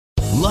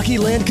Lucky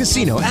Land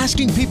Casino,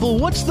 asking people,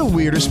 what's the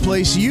weirdest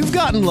place you've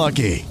gotten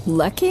lucky?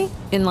 Lucky?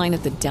 In line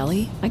at the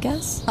deli, I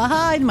guess?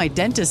 Aha, in my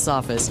dentist's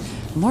office.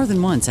 More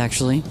than once,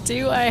 actually.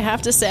 Do I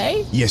have to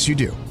say? Yes, you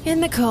do. In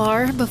the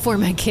car before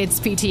my kids'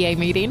 PTA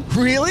meeting.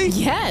 Really?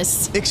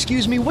 Yes.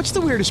 Excuse me, what's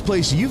the weirdest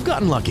place you've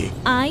gotten lucky?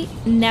 I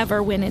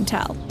never win and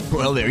tell.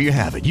 Well, there you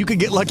have it. You can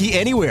get lucky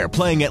anywhere,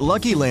 playing at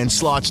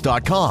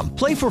LuckyLandSlots.com.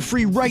 Play for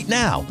free right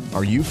now.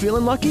 Are you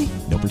feeling lucky?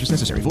 No purchase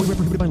necessary. Void where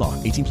prohibited by law.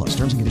 18 plus.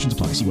 Terms and conditions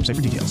apply. See website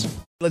for details.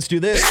 Let's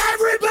do this.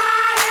 Everybody!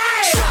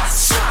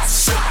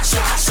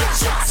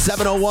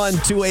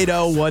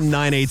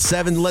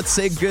 701-280-1987. Let's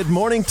say good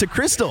morning to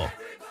Crystal.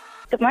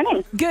 Good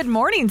morning. Good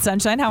morning,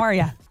 Sunshine. How are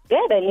you?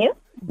 Good, and you?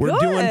 We're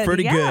doing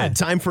pretty good.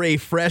 Time for a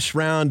fresh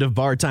round of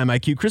Bar Time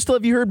IQ. Crystal,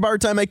 have you heard Bar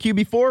Time IQ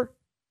before?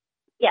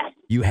 Yes.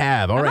 You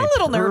have. All right. I'm a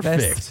little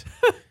nervous. nervous.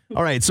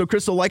 All right. So,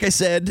 Crystal, like I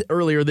said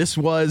earlier, this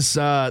was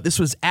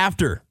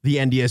after the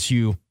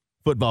NDSU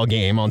football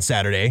game on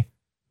Saturday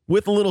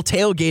with a little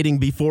tailgating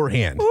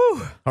beforehand.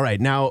 Ooh. All right.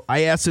 Now,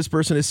 I asked this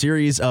person a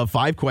series of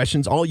 5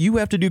 questions. All you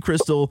have to do,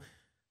 Crystal,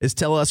 is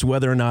tell us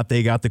whether or not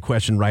they got the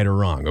question right or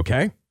wrong.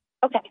 Okay?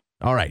 Okay.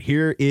 All right.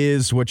 Here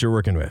is what you're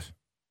working with.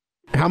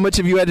 How much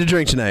have you had to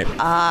drink tonight?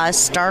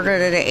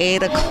 Started at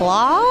 8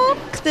 o'clock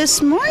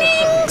this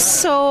morning,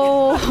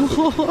 so...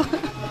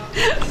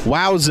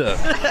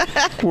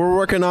 Wowza. We're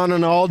working on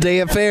an all-day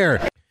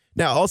affair.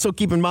 Now, also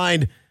keep in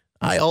mind,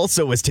 I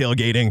also was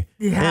tailgating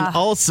and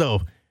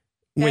also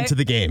went to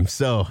the game.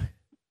 So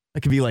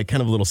that could be like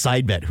kind of a little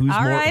side bet. Who's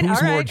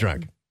more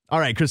drunk? All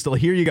right, Crystal,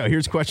 here you go.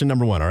 Here's question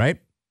number 1, all right?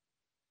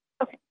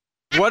 Okay.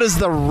 What does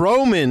the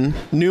Roman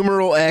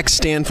numeral X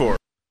stand for?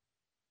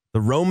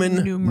 The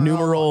Roman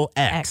numeral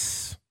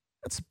X.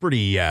 That's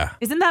pretty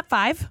Isn't that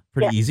 5?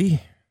 pretty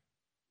easy.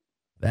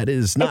 That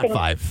is not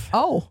 5.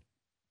 Oh.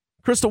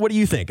 Crystal, what do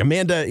you think?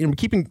 Amanda,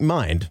 keeping in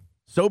mind,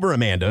 sober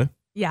Amanda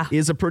Yeah.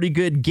 is a pretty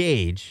good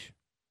gauge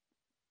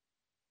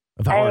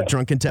of how our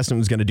drunk contestant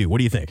was going to do. What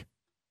do you think?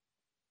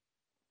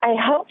 I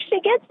hope she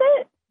gets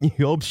it.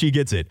 You hope she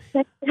gets it.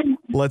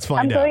 Let's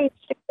find I'm out. going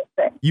she gets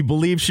it. You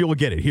believe she'll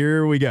get it.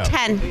 Here we go.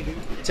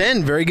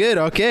 10. Very good.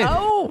 Okay.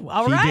 Oh,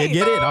 all She right. did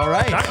get it. All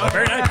right.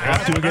 Very nice.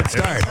 Off to a good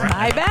start.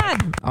 My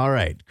bad. All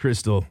right,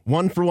 Crystal.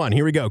 1 for 1.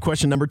 Here we go.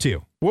 Question number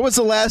 2. What was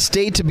the last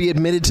state to be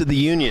admitted to the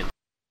Union?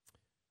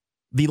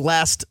 The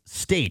last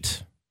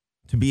state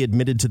to be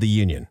admitted to the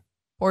Union.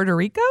 Puerto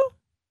Rico?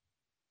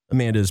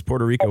 Amanda, is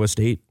Puerto Rico a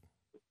state?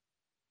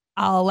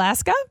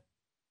 Alaska?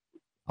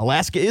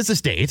 Alaska is a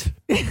state.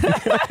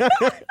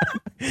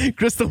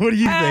 Crystal, what do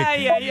you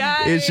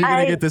think? Is she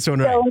going to get this one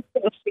right? I don't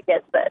think she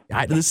gets it.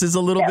 This is a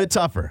little bit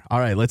tougher. All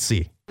right, let's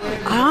see.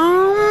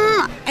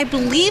 I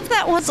believe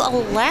that was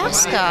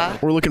Alaska.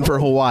 We're looking for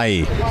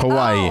Hawaii.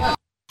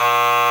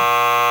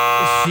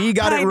 She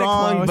got it Kinda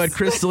wrong, close. but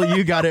Crystal,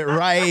 you got it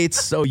right.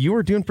 So you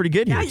were doing pretty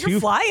good here. Yeah, you're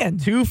flying.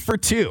 2 for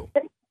 2.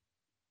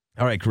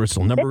 All right,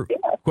 Crystal.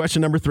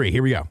 Question number 3.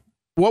 Here we go.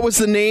 What was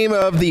the name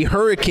of the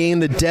hurricane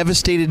that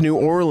devastated New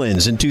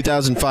Orleans in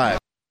 2005?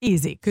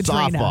 Easy.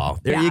 Katrina.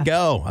 Softball. There you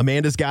go.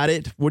 Amanda's got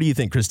it. What do you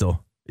think,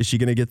 Crystal? Is she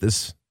going to get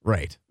this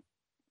right?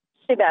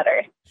 She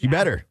better. She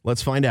better.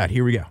 Let's find out.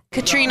 Here we go.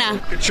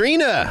 Katrina.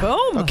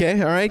 Boom.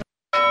 Okay, all right.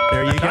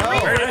 There you go.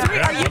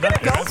 Are you going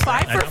to go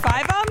 5 for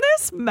 5 on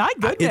this? My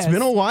goodness. It's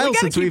been a while We gotta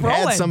since keep we've had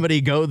rolling.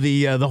 somebody go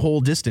the whole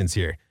distance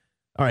here.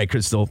 All right,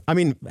 Crystal. I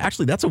mean,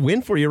 actually, that's a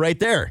win for you right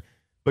there.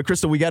 But,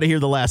 Crystal, we got to hear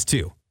the last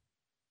 2.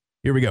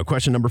 Here we go.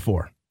 Question number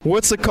 4.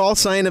 What's the call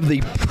sign of the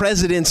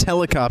president's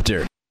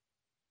helicopter?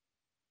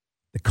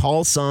 The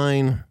call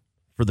sign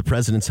for the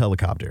president's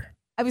helicopter.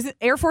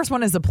 Air Force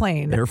One is a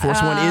plane. Air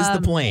Force One is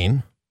the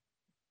plane.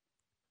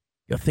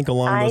 You got to think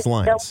along those I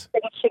lines. don't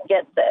think she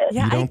gets it.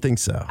 Yeah, You don't think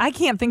so? I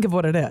can't think of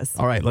what it is.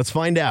 All right, let's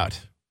find out.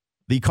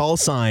 The call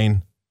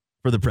sign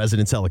for the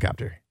president's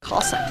helicopter.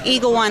 Call sign.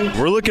 Eagle 1.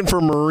 We're looking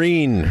for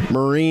Marine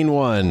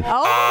 1.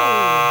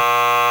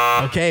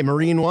 Oh, Okay,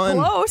 Marine 1.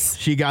 close.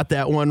 She got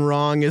that one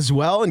wrong as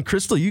well. And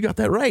Crystal, you got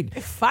that right.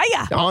 Fire.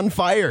 On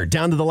fire.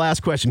 Down to the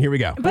last question. Here we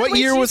go. But What wait,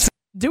 year she's was-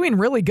 doing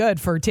really good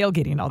for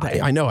tailgating all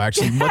day. I know,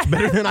 actually, much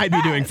better than I'd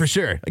be doing for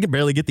sure. I can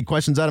barely get the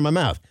questions out of my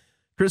mouth.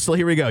 Crystal,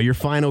 here we go. Your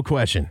final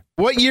question.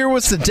 What year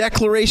was the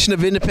Declaration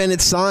of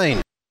Independence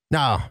signed?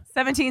 Now,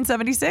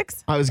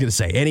 1776? I was going to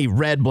say, any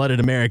red-blooded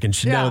American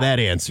should know Yeah. that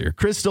answer.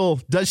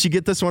 Crystal, does she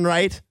get this one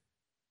right?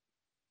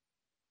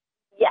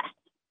 Yes.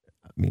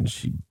 I mean,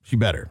 she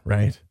better,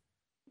 right?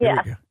 Yeah.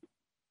 There we go.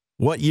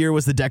 What year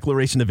was the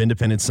Declaration of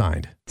Independence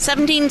signed?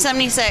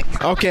 1776.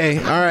 Okay,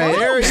 all right.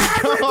 There you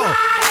go.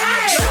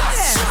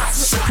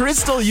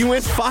 Crystal, you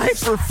went 5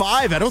 for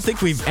 5. I don't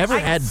think we've ever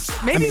had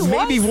maybe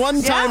maybe once.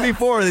 one time Yeah.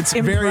 before. It's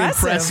very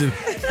Impressive.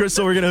 impressive.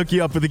 Crystal, we're going to hook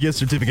you up with a gift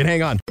certificate.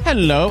 Hang on.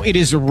 Hello, it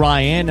is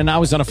Ryan, and I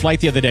was on a flight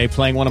the other day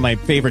playing one of my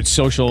favorite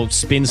social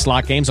spin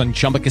slot games on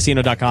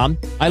ChumbaCasino.com.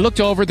 I looked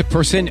over at the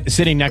person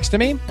sitting next to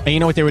me, and you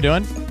know what they were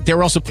doing? They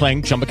were also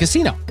playing Chumba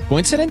Casino.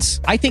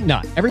 Coincidence? I think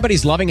not.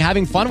 Everybody's loving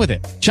having fun with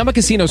it. Chumba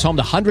Casino is home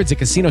to hundreds of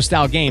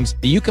casino-style games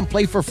that you can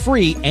play for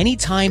free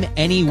anytime,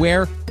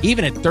 anywhere,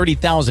 even at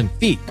 30,000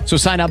 feet. So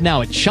sign up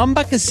now at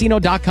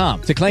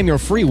ChumbaCasino.com to claim your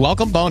free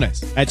welcome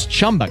bonus. That's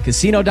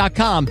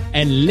ChumbaCasino.com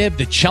and live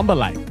the Chumba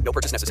life. No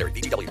purchase necessary.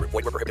 VGW. Void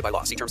where prohibited by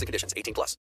law. See terms and conditions. 18+.